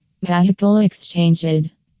Mahakal Exchange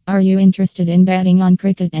Id. Are you interested in betting on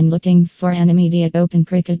cricket and looking for an immediate open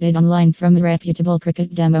cricket id online from a reputable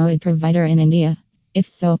cricket demo id provider in India? If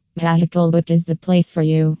so, Mahakal Book is the place for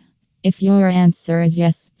you. If your answer is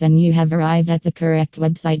yes, then you have arrived at the correct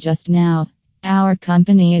website just now. Our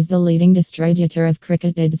company is the leading distributor of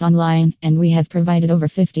cricket ids online, and we have provided over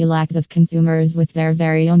 50 lakhs of consumers with their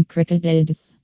very own cricket ids.